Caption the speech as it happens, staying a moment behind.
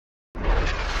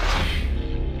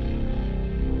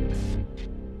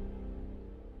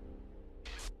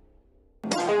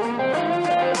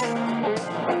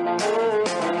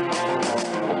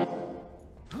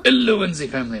Hello, NZ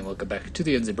family, and welcome back to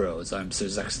the NZ Bros. I'm Sir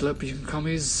Zach Slip, you can call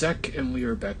me Zach, and we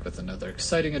are back with another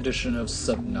exciting edition of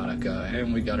Subnautica,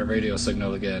 and we got a radio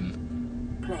signal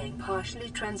again. Playing partially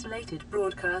translated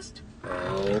broadcast.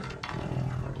 Oh.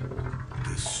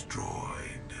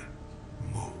 Destroyed.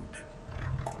 Mode.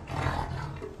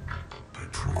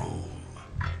 Patrol.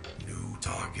 New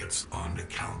targets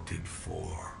unaccounted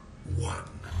for. 1.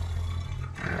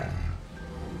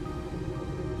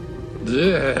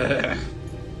 Blech.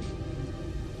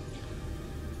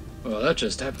 Well, that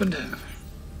just happened.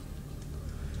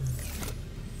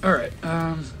 Alright,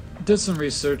 did some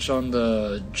research on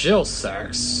the gel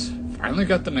sacks. Finally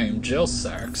got the name, gel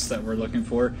sacks, that we're looking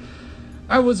for.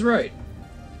 I was right.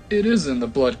 It is in the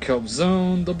blood kelp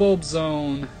zone, the bulb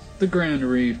zone, the Grand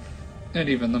Reef, and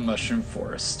even the mushroom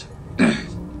forest. I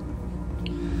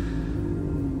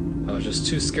was just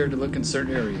too scared to look in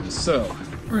certain areas, so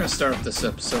we're gonna start off this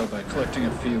episode by collecting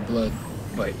a few blood,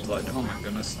 oh my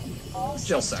goodness,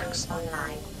 gel sacks.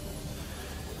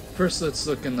 First, let's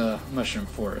look in the mushroom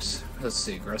forest. Let's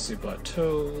see, grassy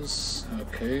plateaus,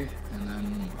 okay, and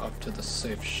then up to the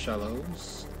safe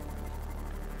shallows.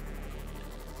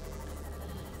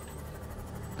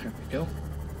 There we go.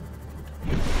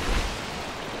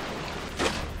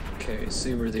 Okay,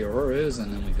 see where the aurora is,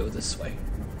 and then we go this way.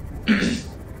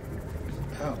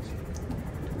 Oh.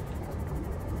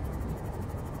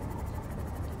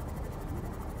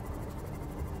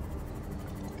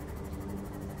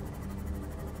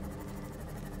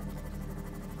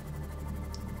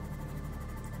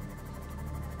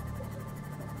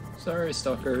 Sorry,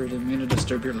 stalker, didn't mean to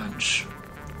disturb your lunch.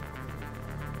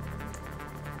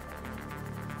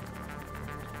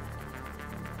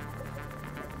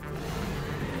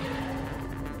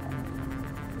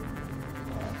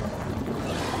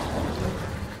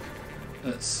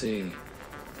 Let's see.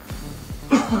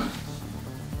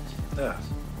 Ah.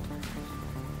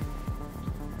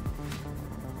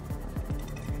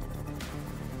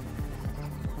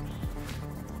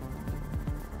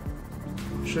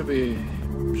 Should be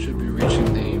reaching the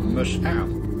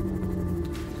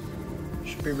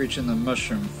Should be reaching the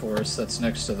mushroom forest that's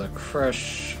next to the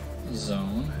crush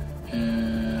zone.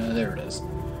 And there it is.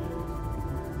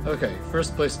 Okay,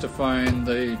 first place to find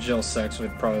the gel sacks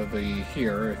would probably be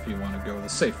here if you want to go the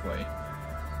safe way.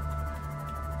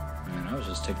 Man, I was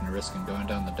just taking a risk and going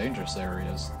down the dangerous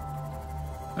areas.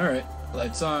 Alright,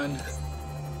 lights on.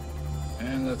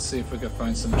 And let's see if we can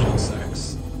find some gel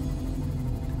sacks.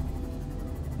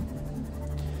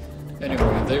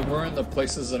 Anyway, they weren't the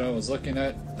places that I was looking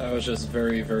at. I was just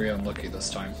very, very unlucky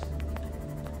this time.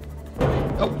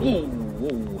 Oh, whoa,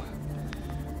 whoa.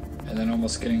 And then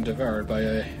almost getting devoured by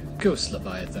a ghost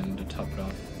leviathan to top it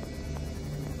off.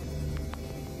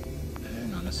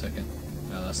 Hang on a second.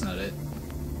 No, that's not it.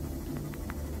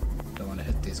 Don't want to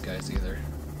hit these guys either.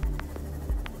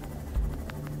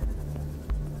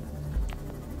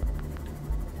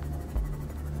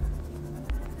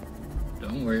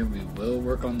 Don't worry, we will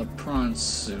work on the prawn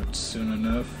suit soon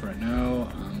enough. Right now,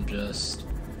 I'm just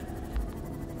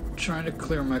trying to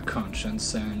clear my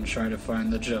conscience and try to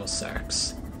find the gel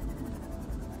sacks.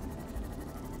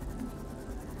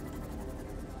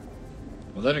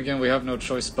 Well, then again, we have no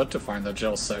choice but to find the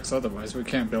gel sacks, otherwise we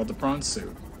can't build the prawn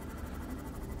suit.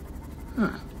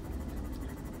 Huh.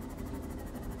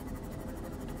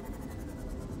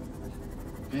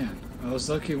 Man, I was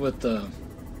lucky with the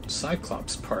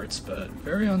Cyclops parts, but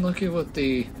very unlucky with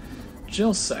the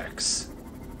gel sacks.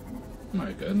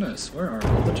 My goodness, where are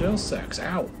all the gel sacks?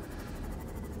 Ow!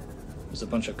 There's a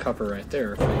bunch of copper right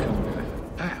there if we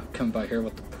come by here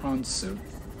with the prawn suit.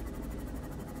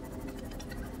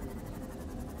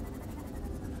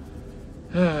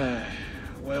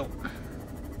 Well,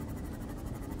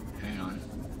 hang on.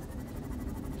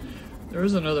 There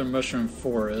is another mushroom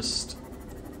forest.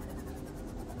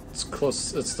 It's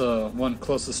close. It's the one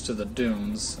closest to the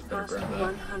dunes. Better Past grab that.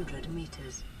 100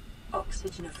 meters.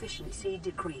 Oxygen efficiency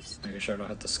decreased. Making sure I don't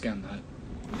have to scan that.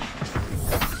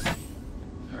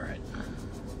 All right.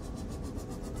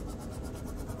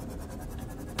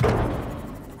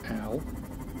 Ow.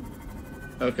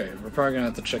 Okay, we're probably gonna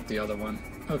have to check the other one.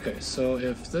 Okay, so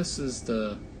if this is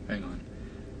the... hang on.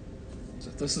 So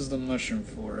if this is the mushroom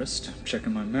forest, I'm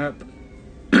checking my map.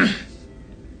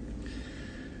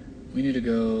 We need to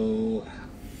go...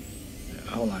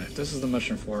 hold on, if this is the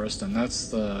mushroom forest and that's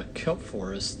the kelp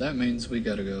forest, that means we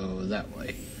gotta go that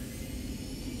way.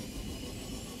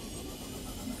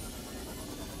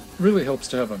 Really helps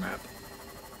to have a map.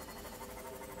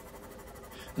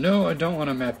 No, I don't want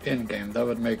a map in-game. That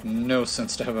would make no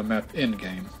sense to have a map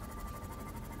in-game.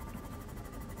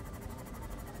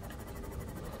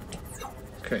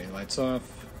 Okay, lights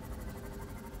off.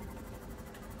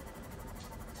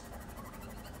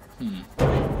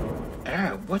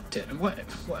 Ah, what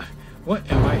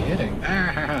am I hitting?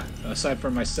 Ah, aside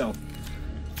from myself.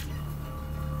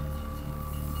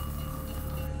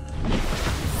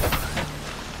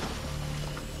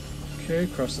 Okay,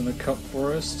 crossing the Kelp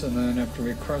Forest, and then after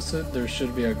we cross it, there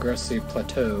should be a grassy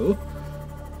plateau.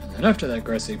 And then after that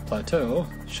grassy plateau,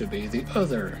 should be the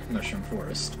other mushroom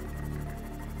forest.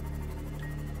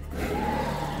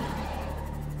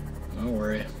 Don't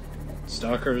worry.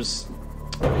 Stalkers,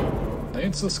 they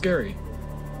ain't so scary.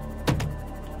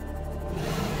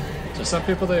 To some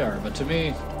people they are, but to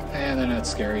me, they're not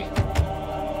scary.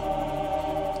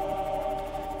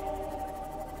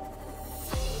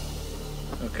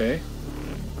 Okay.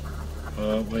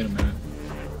 Wait a minute.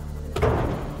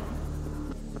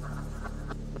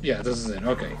 Yeah, this is it.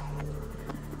 Okay.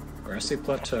 Grassy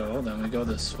Plateau, then we go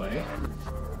this way.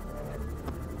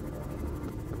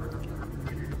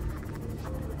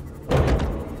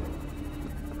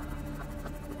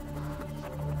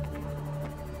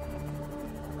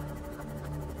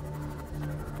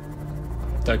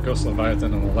 That Ghost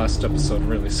Leviathan in the last episode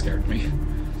really scared me.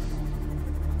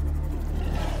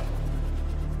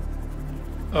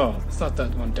 Oh, I thought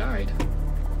that one died.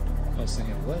 I was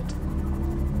thinking, what?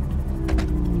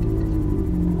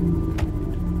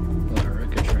 A lot of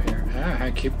wreckage right here. Ah,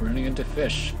 I keep running into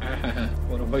fish. Ah,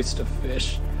 what a waste of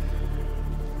fish.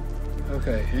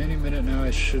 Okay, any minute now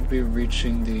I should be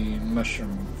reaching the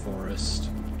mushroom forest.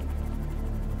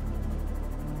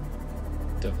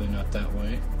 Definitely not that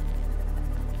way.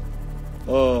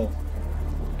 Oh,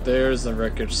 there's the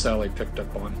wreckage Sally picked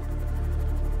up on.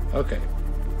 Okay.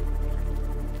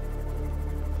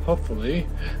 Hopefully.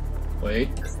 Wait.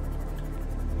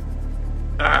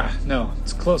 Ah, no.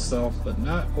 It's close though, but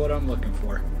not what I'm looking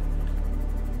for.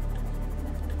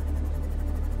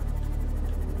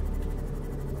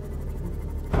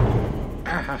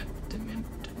 Ah,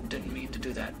 didn't mean to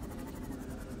do that.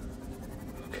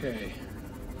 Okay.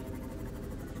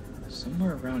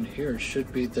 Somewhere around here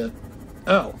should be the...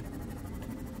 Oh!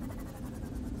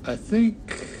 I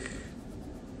think...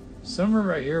 somewhere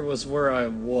right here was where I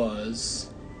was.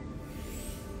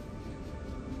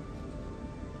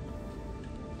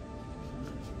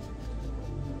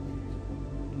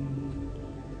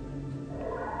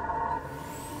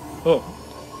 Oh.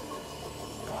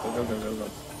 Go.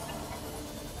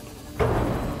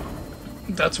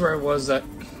 That's where I was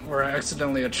where I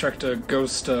accidentally attracted a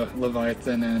ghost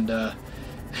Leviathan and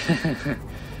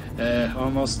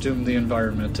almost doomed the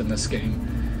environment in this game.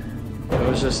 It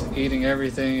was just eating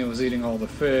everything, it was eating all the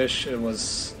fish, it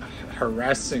was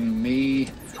harassing me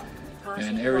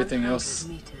and everything else.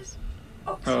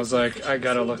 I was like, I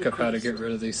gotta look up how to get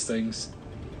rid of these things.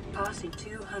 Passing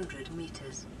 200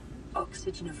 meters.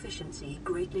 Oxygen efficiency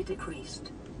greatly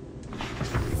decreased.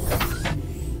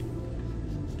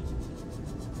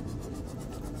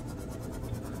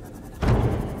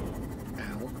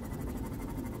 Ow.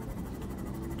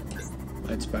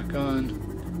 Lights back on.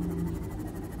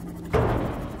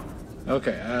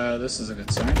 Okay, this is a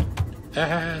good sign.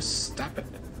 Stop it.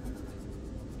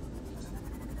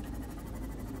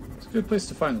 It's a good place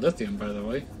to find lithium, by the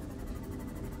way.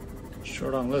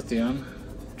 Short on lithium.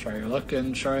 Try your luck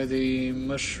and try the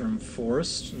mushroom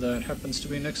forest that happens to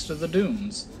be next to the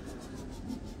dunes.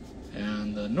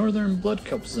 And the northern blood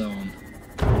cup zone.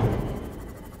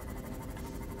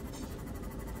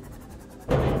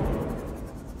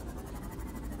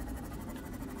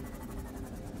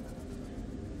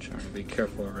 Trying to be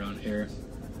careful around here.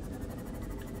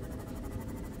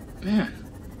 Man,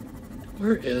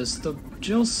 where is the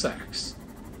Jill Sachs?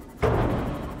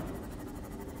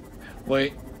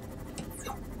 Wait.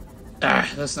 Ah,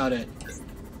 that's not it.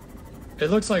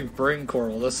 It looks like brain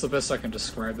coral. That's the best I can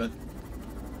describe it.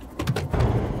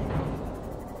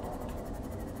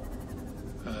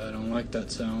 I don't like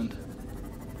that sound.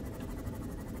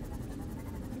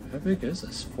 How big is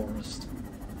this forest?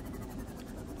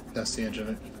 That's the edge of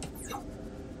it.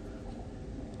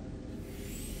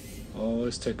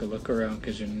 Always take a look around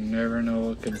because you never know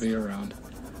what could be around.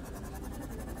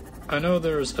 I know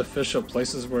there's official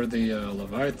places where the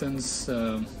Leviathans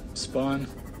spawn.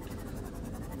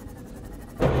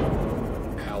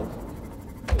 Ow.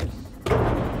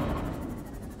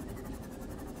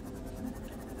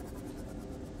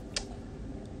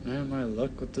 Man, my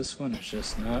luck with this one is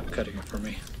just not cutting it for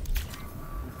me.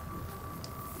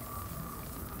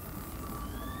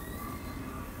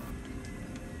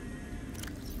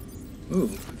 Ooh,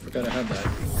 I forgot I had that.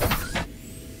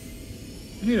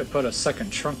 I need to put a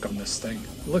second trunk on this thing.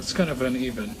 It looks kind of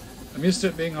uneven. I'm used to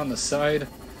it being on the side,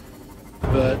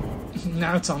 but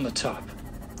now it's on the top.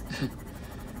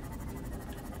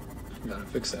 Gotta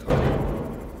fix that later.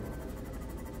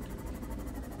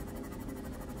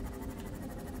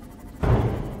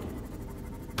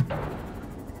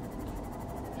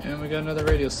 got another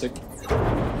radio signal.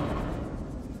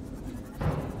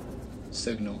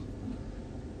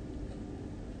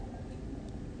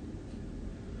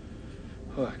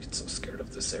 Oh, I get so scared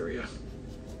of this area.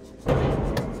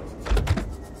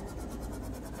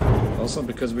 Also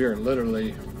because we are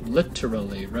literally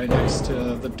right next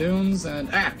to the dunes and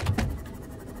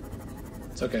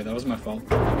it's okay, that was my fault.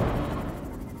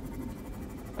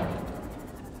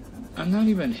 I'm not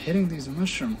even hitting these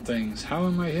mushroom things. How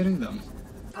am I hitting them?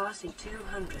 Passing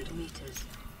 200 meters.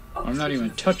 I'm not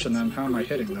even touching them. How am I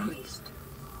hitting them?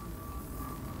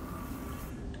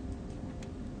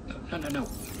 No.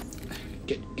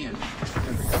 Get in. There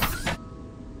we go.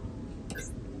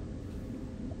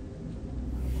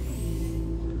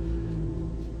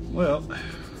 Well,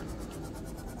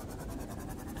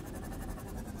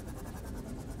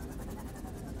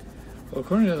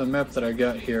 according to the map that I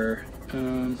got here,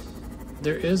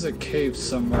 there is a cave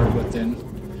somewhere within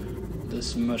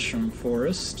this mushroom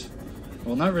forest.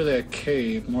 Well, not really a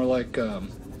cave, more like an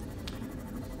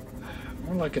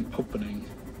opening.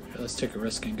 Here, let's take a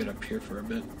risk and get up here for a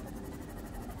bit.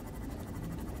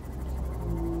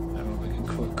 That way we can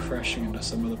quit crashing into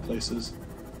some other places.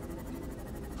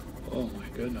 Oh my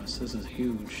goodness, this is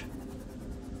huge.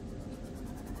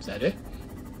 Is that it?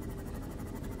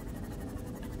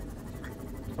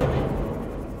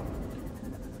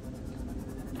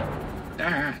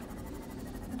 Ah!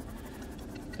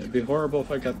 It'd be horrible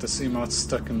if I got the sea moth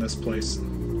stuck in this place.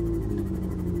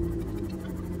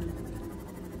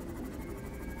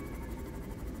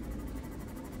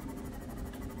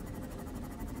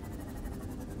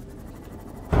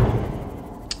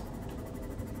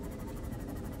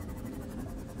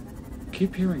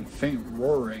 Keep hearing faint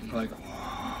roaring, like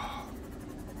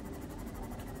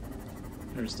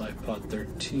there's life pod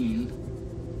 13.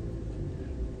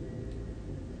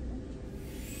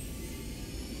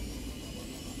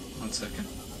 One second.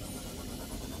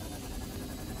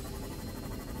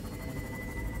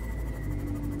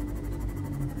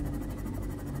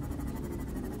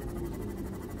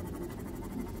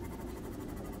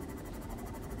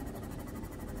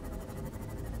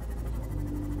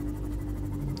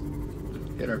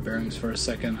 Get our bearings for a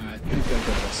second. I think I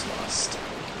got us lost.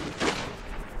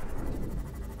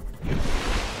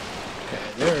 Okay,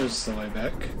 there's the way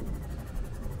back.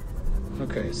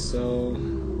 Okay, so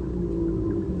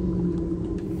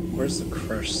where's the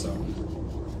crush zone?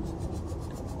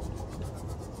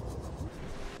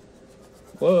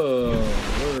 Whoa,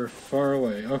 we're far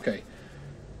away. Okay.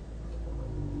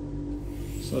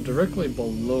 So directly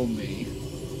below me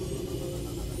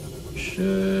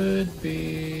should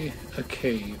be a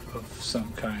cave of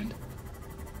some kind.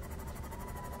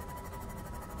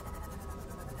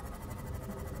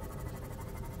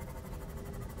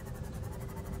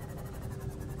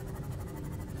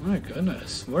 My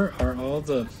goodness, where are all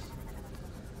the...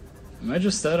 Am I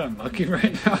just that unlucky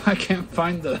right now? I can't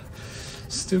find the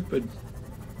stupid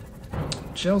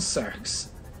gel sacks.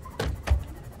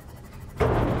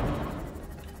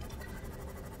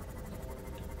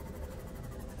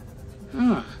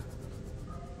 Huh.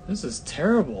 This is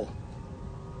terrible.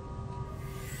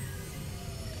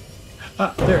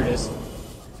 Ah, there it is.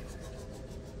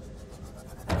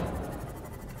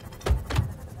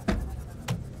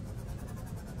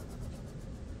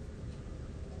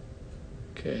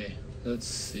 Okay, let's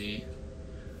see.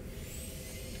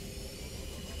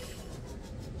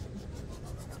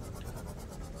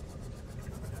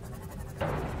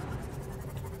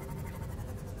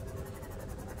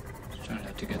 Just trying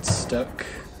not to get stuck.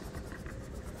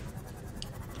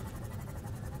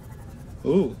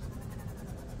 Ooh.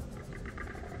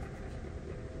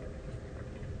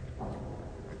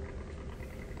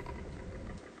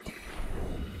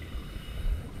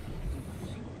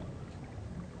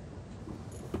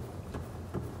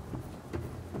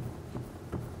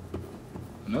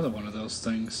 Another one of those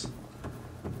things.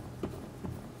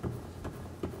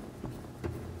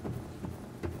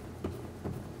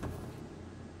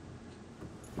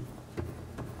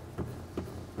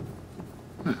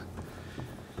 Huh.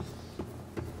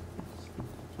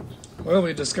 Well,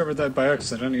 we discovered that by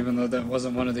accident, even though that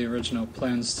wasn't one of the original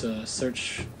plans to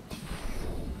search.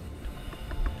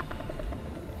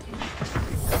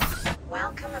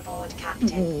 Welcome aboard, Captain.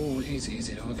 Oh, easy,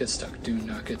 easy. Don't get stuck. Do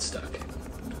not get stuck.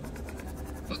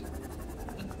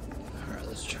 Alright,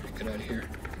 let's try to get out of here.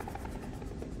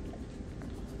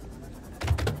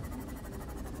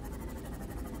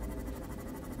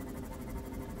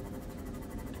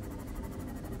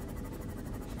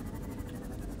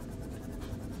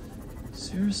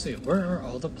 Seriously, where are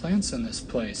all the plants in this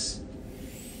place?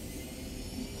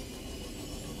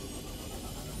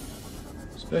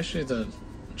 Especially the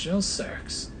gel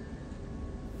sacks.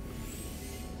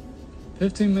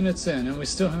 15 minutes in, and we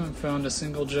still haven't found a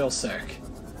single gel sack.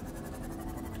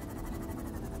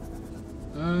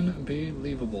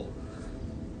 Unbelievable.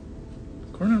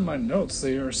 According to my notes,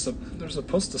 they're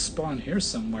supposed to spawn here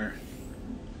somewhere.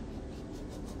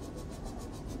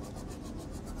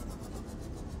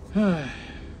 Well,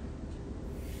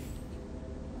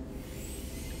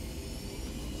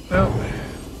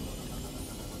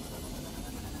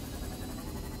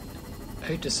 I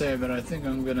hate to say it, but I think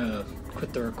I'm gonna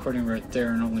quit the recording right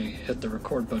there and only hit the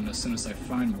record button as soon as I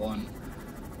find one.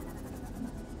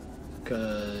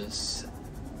 Because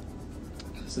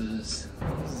this is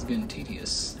getting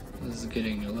tedious. This is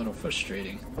getting a little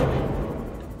frustrating.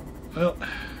 Well,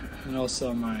 and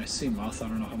also my sea moth, I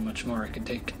don't know how much more I can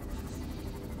take.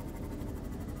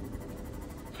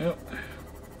 Well,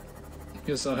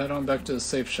 guess I'll head on back to the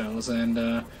safe shells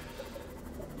and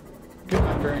get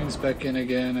my bearings back in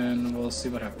again, and we'll see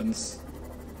what happens.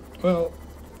 Well,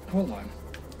 hold on.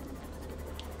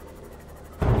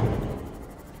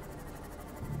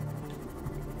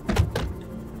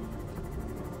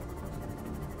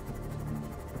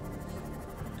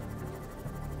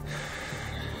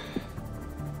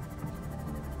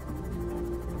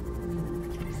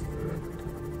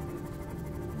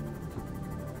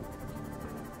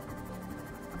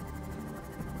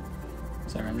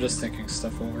 Sorry, I'm just thinking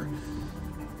stuff over.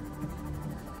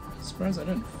 I'm surprised I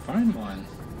didn't find one.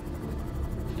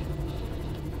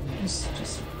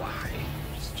 Just why?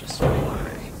 Just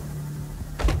why?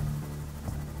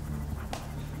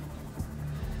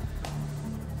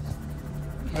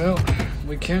 Well,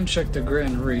 we can check the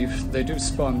Grand Reef. They do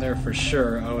spawn there for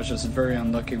sure. I was just very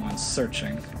unlucky when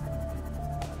searching.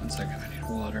 1 second, I need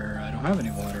water. I don't have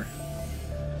any water.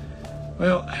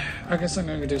 Well, I guess I'm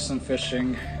gonna do some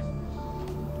fishing.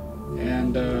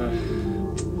 And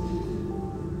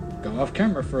go off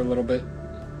camera for a little bit.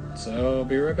 So I'll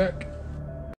be right back.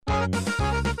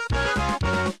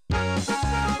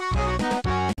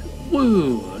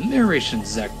 Woo! Narration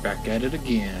Zach back at it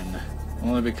again.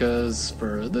 Only because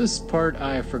for this part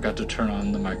I forgot to turn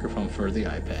on the microphone for the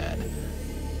iPad.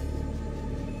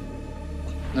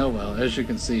 Oh well, as you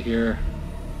can see here,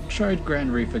 tried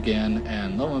Grand Reef again,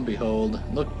 and lo and behold,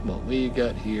 look what we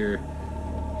got here.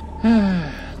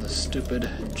 The stupid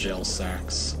gel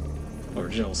sacks. Or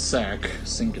gel sack,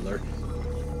 singular.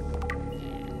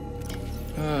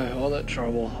 All that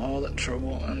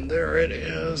trouble, and there it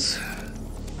is.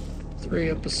 3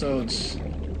 episodes.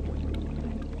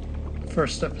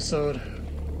 First episode,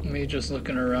 me just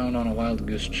looking around on a wild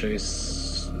goose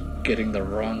chase, getting the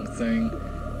wrong thing.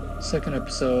 Second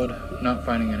episode, not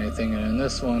finding anything, and in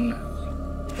this one,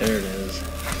 there it is.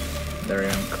 There I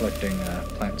am collecting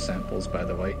plant samples, by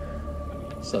the way.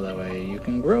 So that way you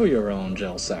can grow your own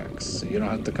gel sacks, so you don't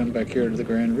have to come back here to the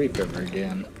Grand Reef ever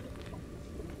again.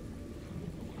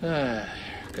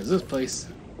 Because this place,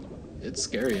 it's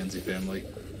scary, NZ family.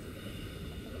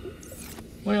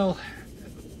 Well,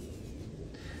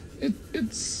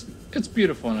 it's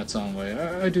beautiful in its own way.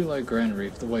 I do like Grand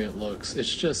Reef, the way it looks.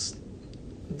 It's just,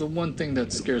 the one thing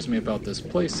that scares me about this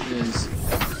place is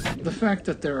the fact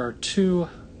that there are 2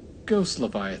 ghost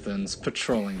leviathans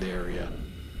patrolling the area.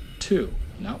 2.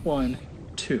 Not 1,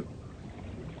 2.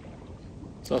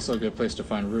 It's also a good place to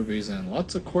find rubies and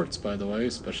lots of quartz, by the way,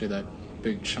 especially that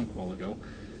big chunk a while ago.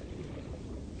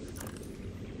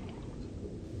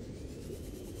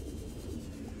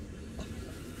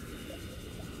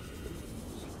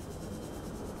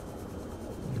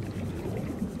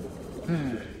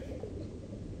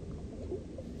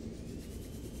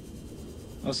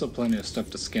 Also plenty of stuff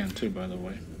to scan too, by the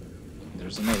way.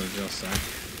 There's another gel sack.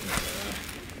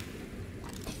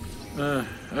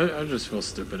 I just feel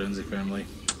stupid, NZ family.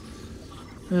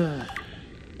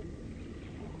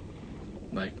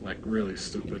 Like really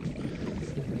stupid.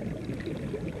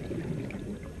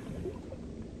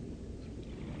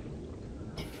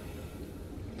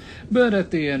 But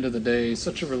at the end of the day,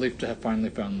 such a relief to have finally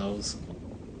found those.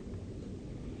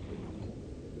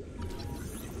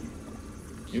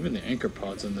 Even the anchor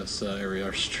pods in this area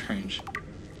are strange.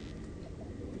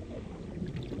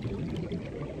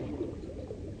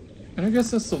 And I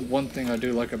guess that's the one thing I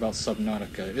do like about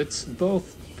Subnautica. It's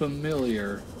both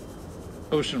familiar,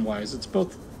 ocean-wise, it's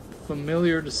both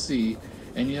familiar to see,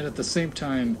 and yet at the same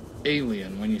time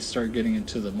alien when you start getting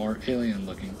into the more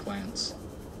alien-looking plants.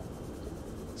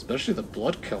 Especially the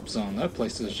blood kelp zone, that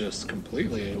place is just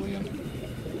completely alien.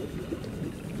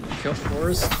 Kelp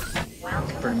forest,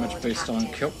 pretty much based on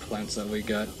kelp plants that we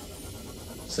got.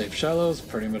 Safe shallows,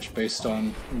 pretty much based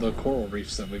on the coral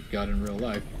reefs that we've got in real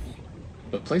life.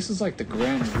 But places like the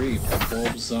Grand Reef, the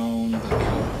Bulb Zone,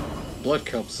 the Blood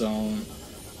Kelp Zone,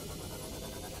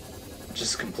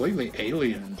 just completely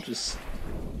alien. Just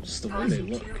the way they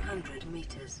look. 200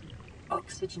 meters.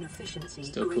 Oxygen efficiency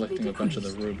Still greatly collecting a bunch of the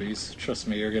decreased. rubies. Trust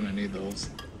me, you're gonna need those.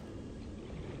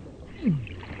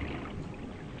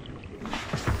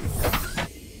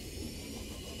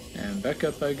 And back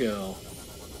up I go.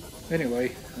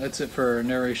 Anyway, that's it for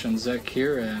Narration Zek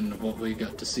here and what we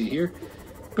got to see here.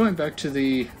 Going back to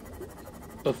the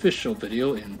official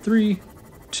video in 3,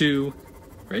 2,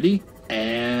 ready,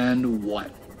 and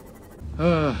 1.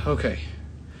 Okay.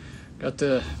 Got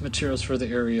the materials for the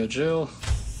area gel.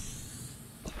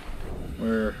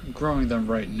 We're growing them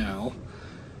right now,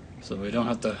 so we don't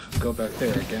have to go back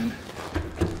there again.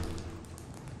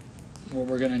 What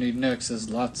we're gonna need next is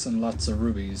lots and lots of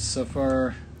rubies. So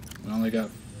far, we only got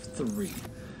 3.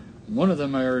 One of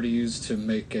them I already used to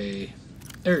make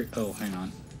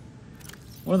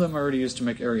One of them I already used to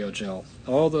make aerogel.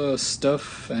 All the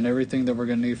stuff and everything that we're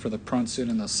gonna need for the prawn suit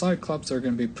and the Cyclops are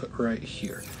gonna be put right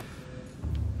here.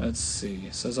 Let's see.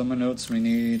 It says on my notes we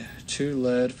need 2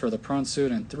 lead for the prawn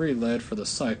suit and 3 lead for the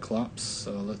Cyclops.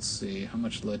 So let's see. How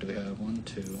much lead do we have? 1,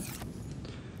 2,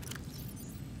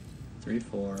 3,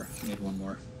 4. We need one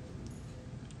more.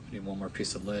 We need one more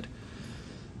piece of lead.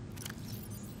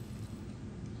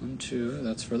 1, 2.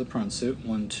 That's for the prawn suit.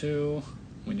 1, 2.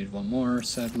 We need one more,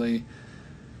 sadly.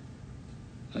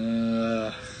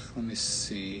 Let me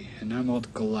see.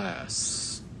 Enameled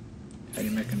glass. How do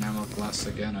you make enameled glass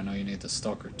again? I know you need the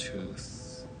stalker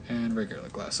tooth. And regular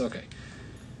glass. Okay.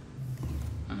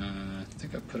 I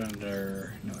think I put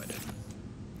under... No, I didn't.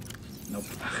 Nope.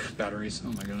 Batteries.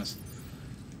 Oh my goodness.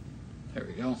 There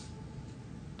we go.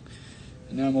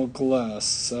 Enameled glass.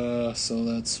 So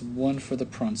that's 1 for the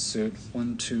prawn suit.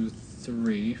 1, 2,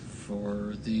 3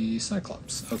 for the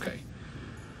Cyclops. Okay.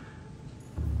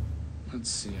 Let's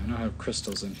see. I know I have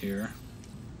crystals in here.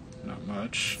 Not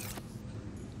much.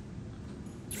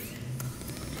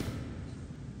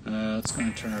 Let's go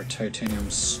and turn our titanium,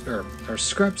 our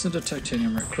scraps into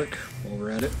titanium right quick while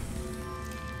we're at it.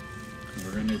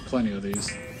 We're gonna need plenty of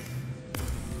these.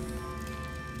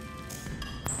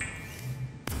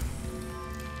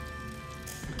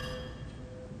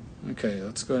 Okay,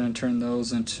 let's go ahead and turn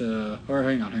those into... Or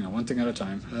hang on, one thing at a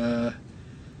time.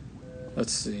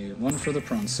 Let's see, 1 for the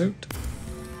prawn suit.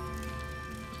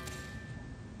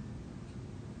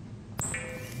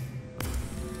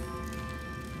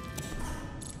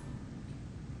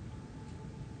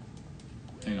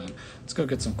 Hang on, let's go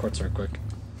get some quartz right quick.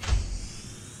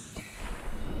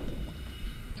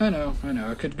 I know,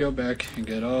 I could go back and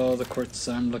get all the quartz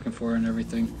I'm looking for and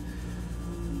everything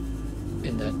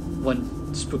in that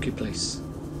one spooky place.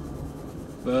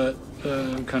 But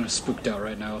I'm kind of spooked out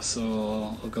right now,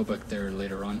 so I'll go back there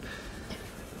later on.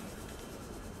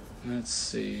 Let's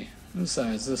see.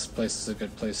 Besides, this place is a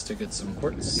good place to get some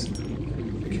quartz.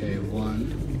 Okay,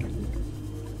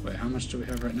 1. Wait, how much do we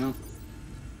have right now?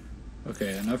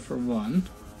 Okay, enough for 1.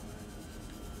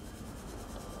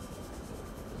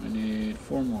 I need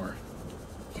 4 more.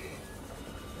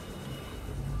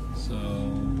 So,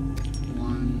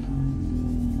 1.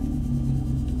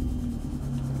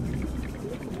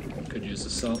 Could use the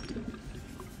salt.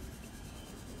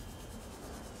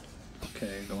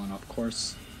 Okay, going off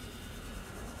course.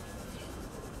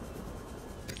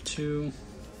 2.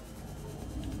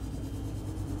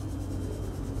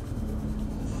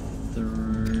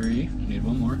 3. Need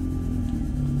 1 more.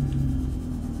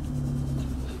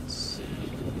 Let's see.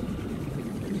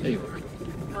 There you are.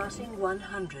 Passing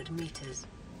 100 meters.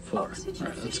 4. Oxygen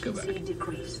Alright, let's go back. efficiency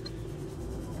decreased.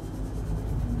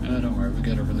 Don't worry, we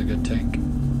got a really good tank.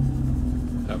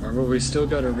 However, we still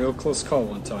got a real close call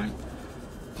one time.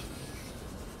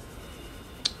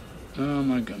 Oh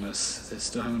my goodness, they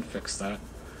still haven't fixed that.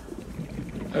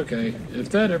 Okay, if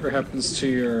that ever happens to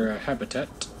your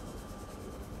habitat,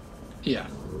 yeah,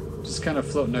 just kind of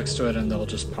float next to it and they'll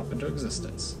just pop into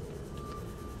existence.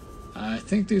 I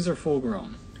think these are full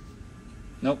grown.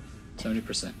 Nope,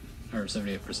 70%, or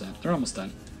 78%. They're almost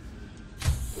done.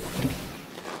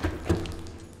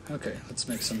 Okay, let's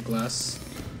make some glass.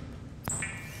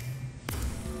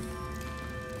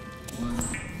 1,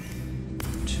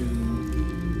 2,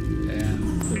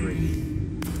 and 3.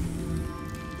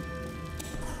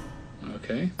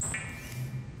 Okay.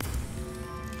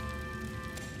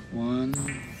 1,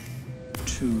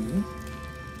 2,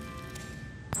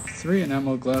 3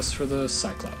 enamel glass for the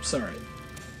Cyclops. Alright.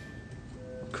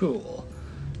 Cool.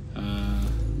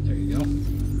 There you go.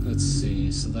 Let's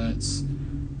see. So that's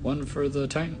 1 for the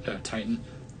Titan.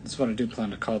 That's what I do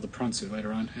plan to call the prawn suit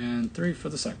later on. And 3 for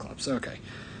the Cyclops. Okay.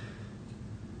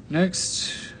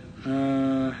 Next,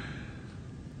 2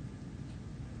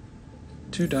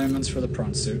 diamonds for the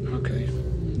prawn suit. Okay,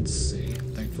 let's see.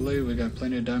 Thankfully, we got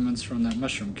plenty of diamonds from that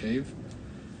mushroom cave.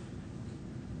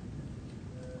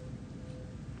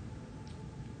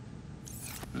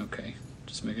 Okay,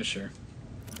 just making sure.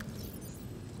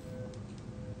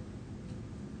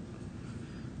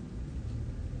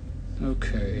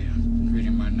 Okay,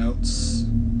 reading my notes.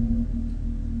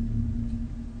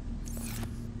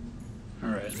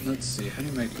 Alright, let's see. How do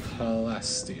you make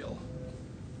plasteel?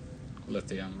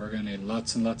 Lithium. We're gonna need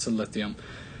lots and lots of lithium.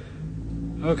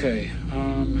 Okay,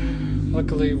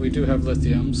 luckily we do have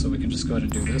lithium, so we can just go ahead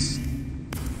and do this.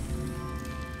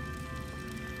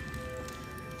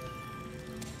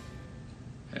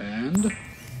 And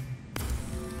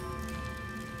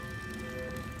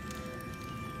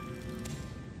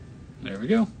there we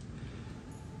go.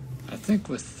 I think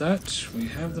with that, we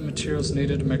have the materials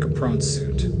needed to make a prawn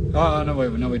suit. Oh, no,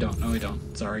 wait, no we don't. No we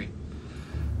don't. Sorry.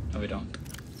 No we don't.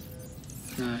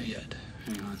 Not yet.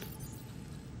 Hang on.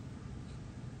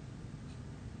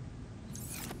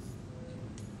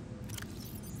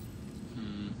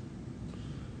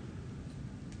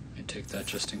 Let me take that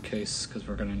just in case, because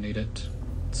we're going to need it.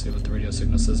 Let's see what the radio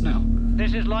signal says now.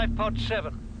 This is Life Pod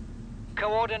 7.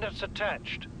 Coordinates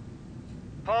attached.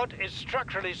 Pod is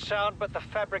structurally sound, but the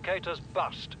fabricator's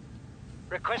bust.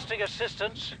 Requesting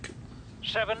assistance.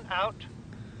 7 out.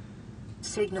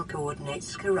 Signal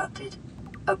coordinates corrupted.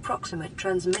 Approximate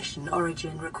transmission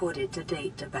origin recorded to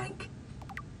data bank.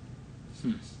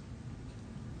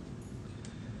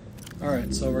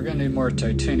 Alright, so we're going to need more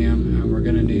titanium, and we're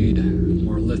going to need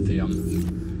more lithium.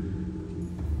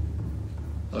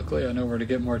 Luckily, I know where to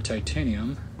get more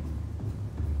titanium.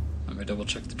 Let me double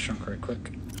check the trunk right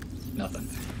quick. Nothing.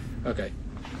 Okay.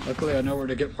 Luckily, I know where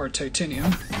to get more titanium,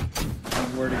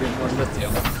 and where to get more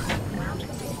lithium.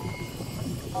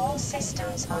 All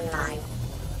systems online.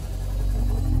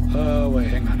 Oh, wait,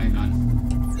 hang on.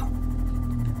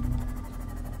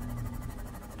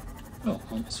 Oh,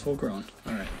 almost full grown.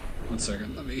 Alright, 1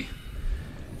 second, let me...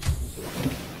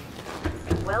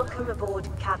 Welcome aboard,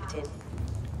 Captain.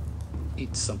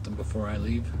 eat something before I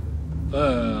leave.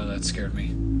 That scared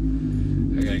me.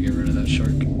 I gotta get rid of that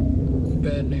shark.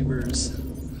 Bad neighbors.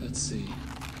 Let's see.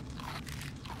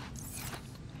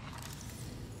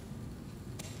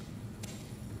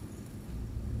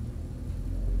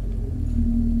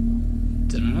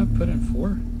 Did I not put in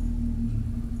 4?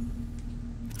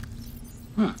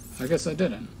 Huh, I guess I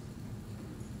didn't.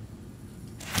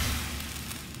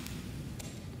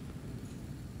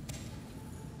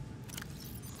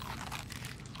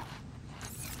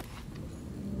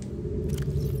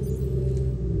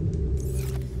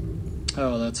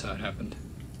 Oh, that's how it happened.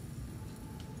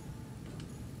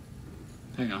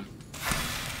 Hang on.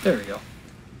 There we go.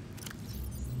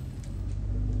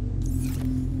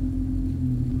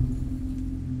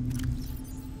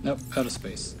 Nope, out of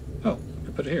space. Oh, I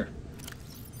could put it here.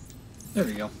 There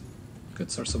we go.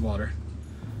 Good source of water.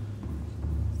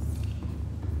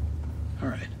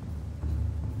 Alright.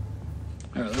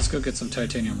 Alright, let's go get some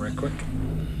titanium right quick.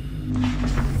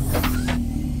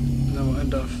 And then we'll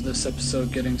end off this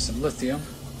episode getting some lithium.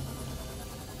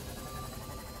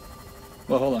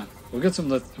 Well, hold on. We'll get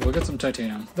some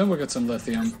titanium, then we'll get some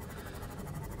lithium.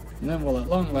 And then we'll at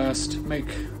long last make...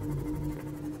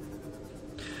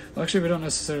 Well, actually, we don't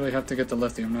necessarily have to get the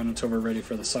lithium, not until we're ready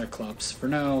for the Cyclops. For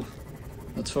now,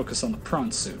 let's focus on the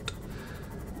prawn suit.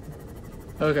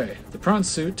 Okay, the prawn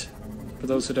suit, for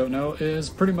those who don't know, is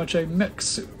pretty much a mech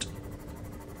suit.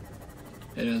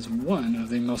 It is one of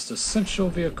the most essential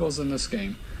vehicles in this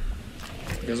game.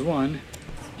 Because one,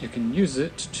 you can use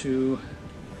it to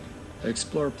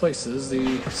explore places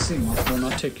the sea moth will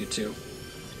not take you to.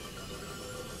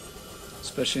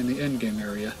 Especially in the endgame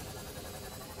area.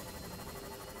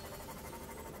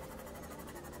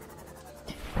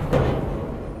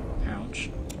 Ouch.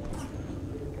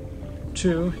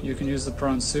 2, you can use the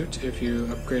prawn suit if you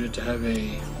upgrade it to have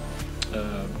a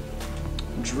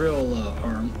drill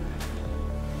arm.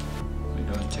 Let me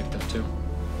go ahead and take that too.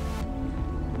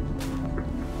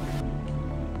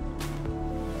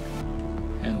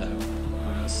 And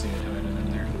I see it hiding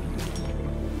in there.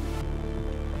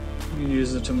 You can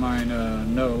use it to mine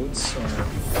nodes or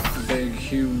big,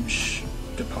 huge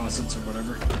deposits or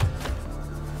whatever.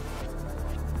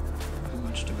 How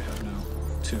much do we have now?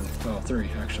 2. Oh, 3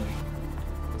 actually.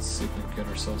 Let's see if we can get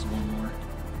ourselves one more.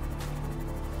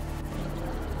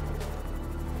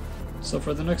 So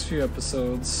for the next few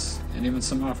episodes, and even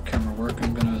some off-camera work,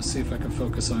 I'm gonna see if I can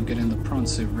focus on getting the prawn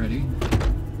suit ready.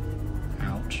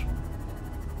 Ouch.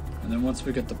 And then once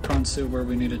we get the prawn suit where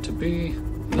we need it to be,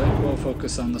 then we'll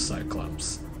focus on the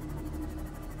Cyclops.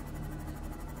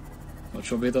 which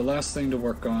will be the last thing to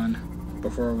work on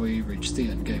before we reach the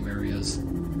endgame areas.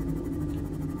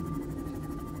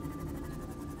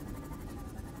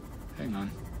 Hang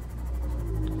on.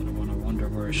 I don't want to wander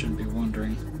where I shouldn't be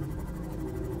wandering.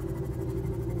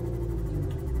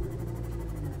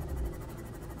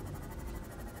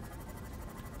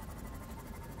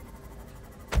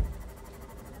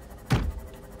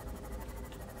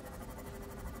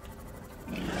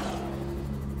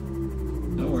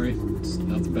 Don't worry, it's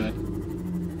nothing bad.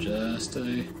 Just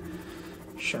a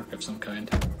shark of some kind.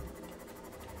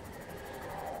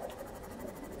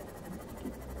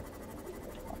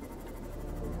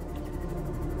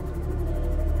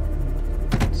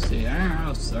 See,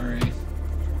 ow, sorry.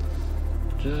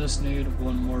 Just need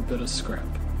one more bit of scrap.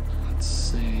 Let's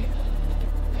see.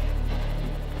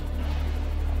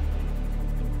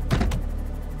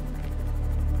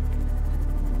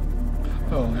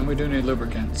 Oh, and we do need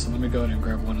lubricant, so let me go ahead and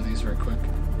grab one of these real quick.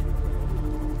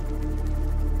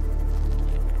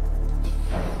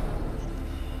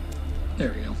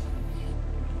 There we go.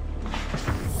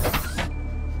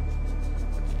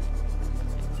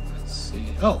 Let's see.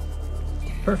 Oh!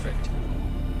 Perfect.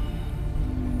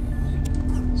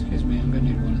 Excuse me, I'm gonna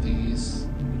need one of these.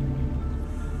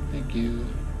 Thank you.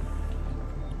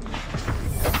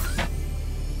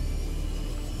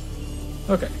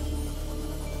 Okay.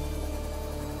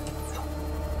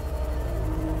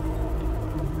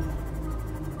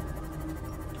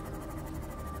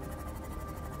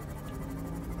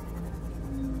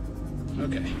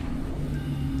 Okay.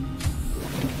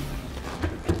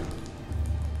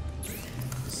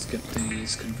 Let's get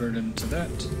these converted into that.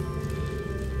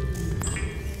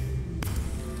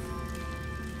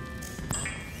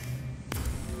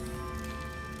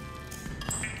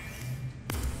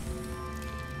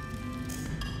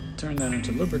 Turn that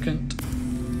into lubricant.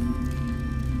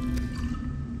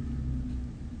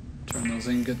 Turn those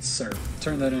ingots, or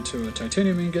turn that into a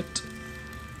titanium ingot,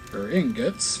 or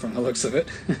ingots from the looks of it.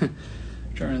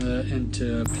 Turn that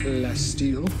into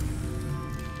plasteel.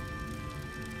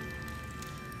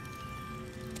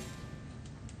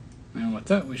 And with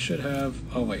that, we should have.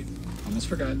 Oh, wait. Almost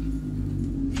forgot. We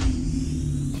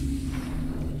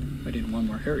need one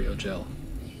more aerial gel.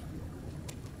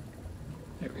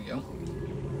 There we go.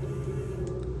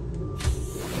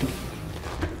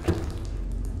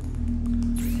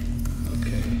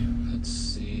 Okay, let's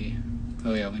see.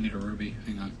 Oh, yeah, we need a ruby.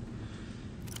 Hang on.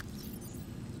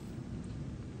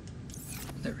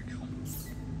 There we go.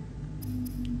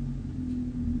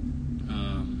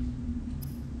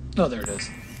 Oh, there it is.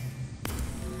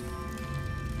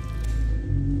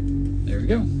 There we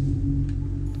go.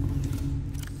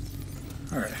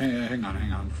 Alright, hang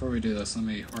on. Before we do this, let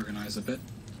me organize a bit.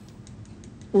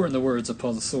 Or in the words of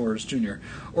Paul Soares Jr.,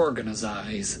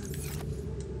 organize.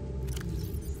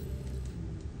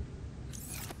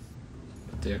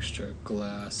 Put the extra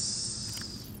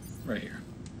glass right here.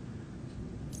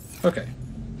 Okay,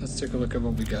 let's take a look at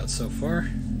what we got so far.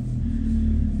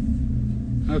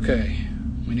 Okay,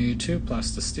 we need 2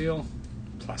 plastisteel.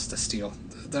 Plastisteel.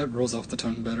 That rolls off the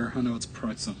tongue better. I know it's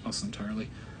probably something else entirely.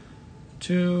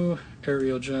 2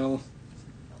 aerial gel.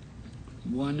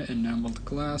 1 enameled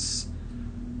glass.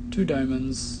 2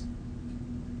 diamonds.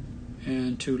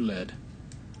 And 2 lead.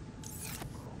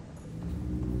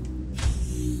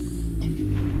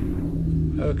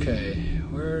 Okay,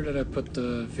 where did I put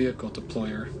the vehicle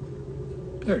deployer?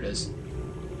 There it is.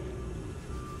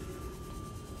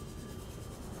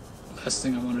 Last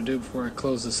thing I want to do before I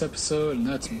close this episode, and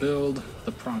that's build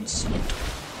the prawn suit.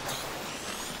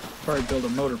 Probably build a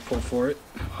motor pool for it,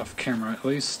 off camera at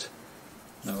least.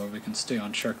 That way we can stay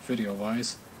on track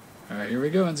video-wise. Alright, here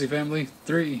we go, NZ family.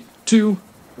 3, 2,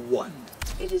 1.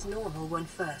 It is normal when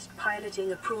first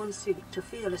piloting a prawn suit to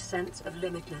feel a sense of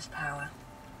limitless power.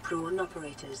 Prawn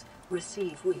operators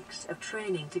receive weeks of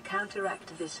training to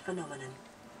counteract this phenomenon.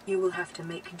 You will have to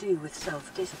make do with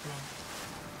self-discipline.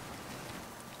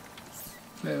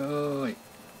 Wait.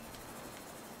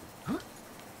 Huh?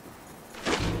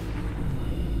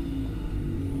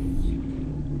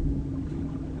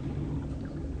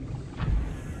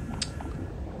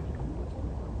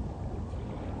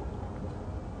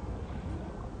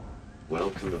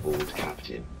 Welcome aboard,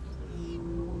 Captain.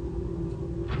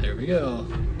 There we go.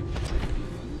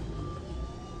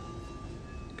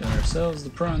 Got ourselves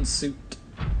the prawn suit.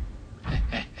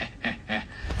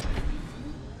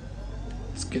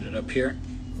 Let's get it up here.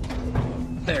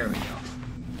 There we go.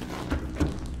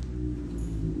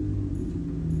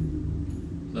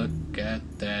 Look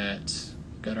at that.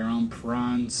 Got our own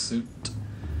prawn suit.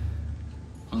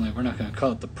 Only we're not going to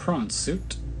call it the prawn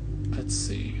suit. Let's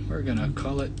see. We're going to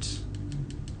call it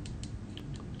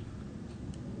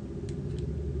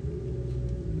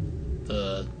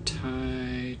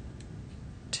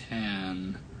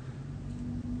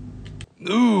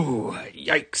Ooh,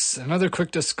 yikes. Another quick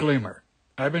disclaimer.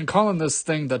 I've been calling this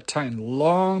thing the Titan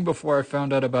long before I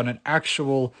found out about an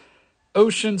actual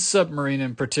ocean submarine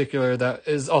in particular that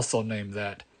is also named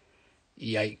that.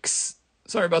 Yikes.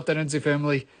 Sorry about that, NZ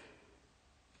family.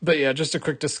 But yeah, just a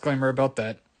quick disclaimer about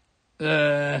that.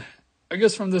 I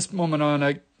guess from this moment on,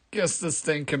 I guess this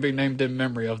thing can be named in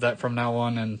memory of that from now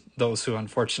on, and those who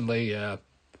unfortunately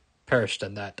perished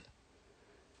in that.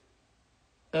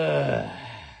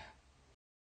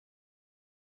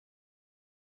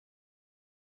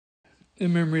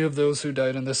 In memory of those who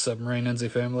died in this submarine, NZ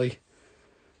family.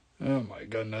 Oh my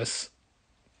goodness.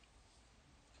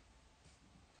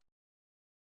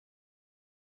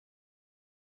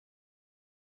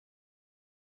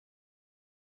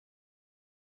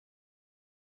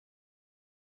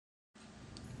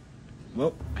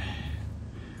 Well,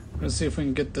 let's see if we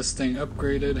can get this thing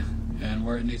upgraded and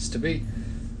where it needs to be.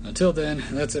 Until then,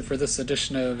 that's it for this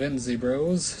edition of NZ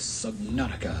Bros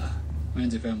Subnautica. My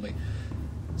NZ family.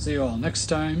 See you all next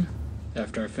time,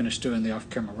 after I finish doing the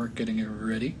off-camera work, getting it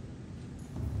ready.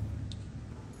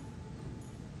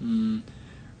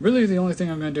 Really, the only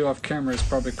thing I'm going to do off-camera is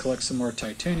probably collect some more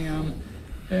titanium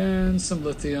and some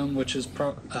lithium, which is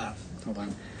hold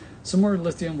on. Some more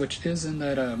lithium, which is in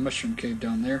that mushroom cave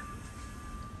down there.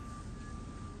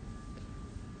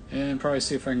 And probably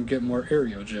see if I can get more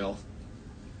aerogel.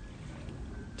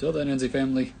 Till then, NZ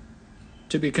family,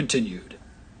 to be continued.